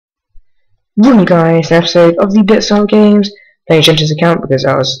Welcome guys, an episode of the Blitz games, playing Gentis account because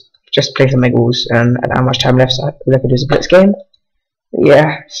I was just playing some Megals and I don't have much time left, so all I could do is a Blitz game. But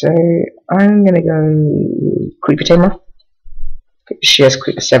yeah, so I'm gonna go Creeper Tamer. She has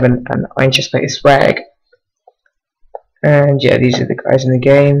Creeper 7 and I just play Swag. And yeah, these are the guys in the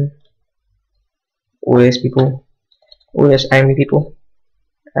game. All those people, all those angry people.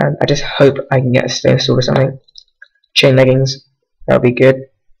 And I just hope I can get a stone sword or something. Chain leggings, that'll be good.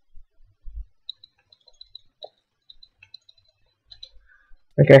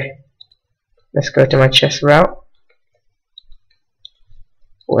 Okay, let's go to my chest route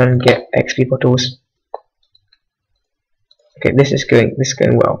and get XP bottles. Okay, this is going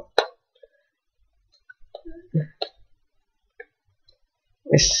well.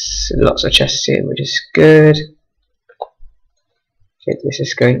 There's lots of chests here, which is good. Okay, this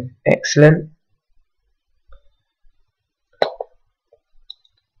is going excellent.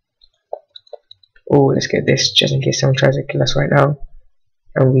 Oh, let's get this just in case someone tries to kill us right now.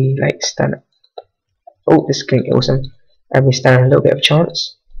 And we like stand up. Oh, this is going awesome. And we stand a little bit of a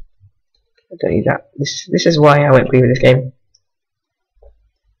chance. I don't need that. This is why I went green with this game.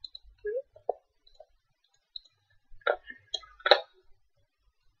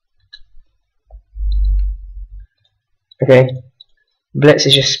 Okay, Blitz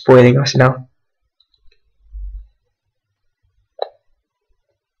is just spoiling us now.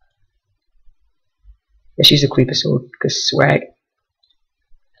 Let's use the Creeper sword because swag.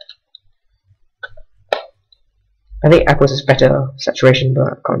 I think Apples is better saturation, but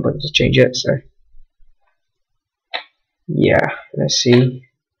I can't bother to change it, so yeah, let's see.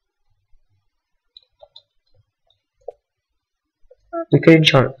 We could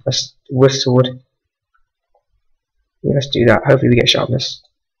enchant a wood sword. Yeah, let's do that. Hopefully we get sharpness.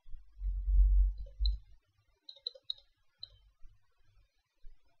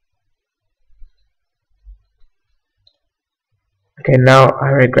 Okay, now I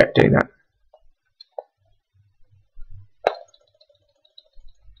regret doing that.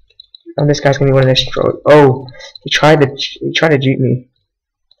 And this guy's gonna be one of those trolls. Oh, he tried to dupe me.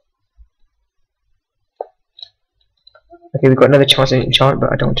 Okay, we've got another chance to enchant,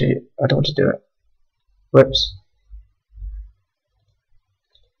 but I don't want to do it. Whoops.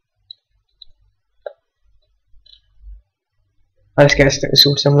 Let's get a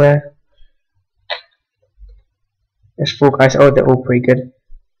sword somewhere. There's 4 guys. Oh, they're all pretty good.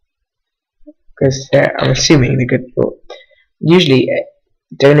 Because I'm assuming they're good. But usually,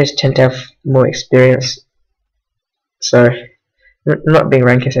 donors tend to have more experience. So, not being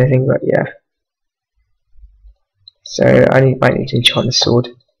ranked or anything, but yeah. So I might need to enchant the sword.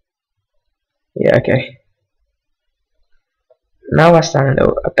 Yeah, okay. Now I stand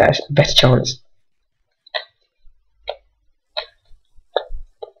a better chance.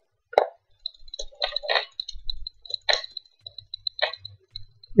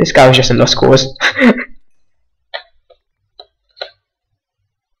 This guy was just a lost cause.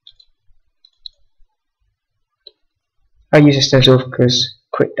 I use a stone sword because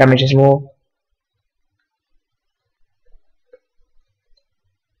quick damage is more.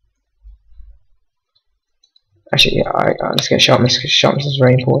 Actually, yeah, let's get sharpness because sharpness is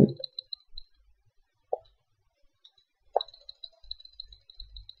very important.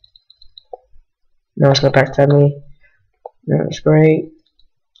 No, it's gonna backstab me. No, that's great.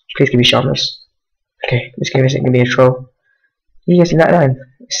 Please give me sharpness. Okay, this game isn't gonna be a troll. You guys see that line?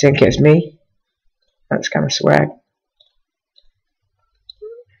 Think it's me. That's kind of swag.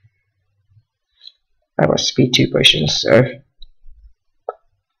 I've got speed 2 potions, so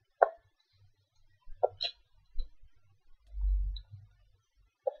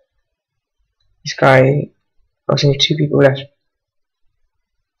this guy, there's only 2 people left.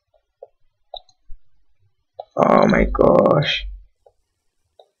 Oh my gosh.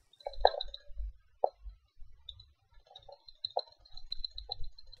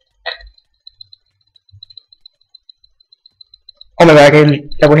 Oh my god, okay,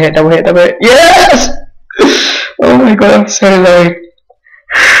 double hit. Yes! Oh my god, I'm so low.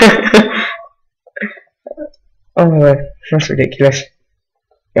 Oh my god, that's ridiculous.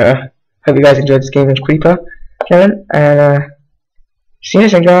 Yeah, hope you guys enjoyed this game of Creeper, Kevin, and see you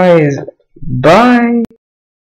next time, guys. Bye!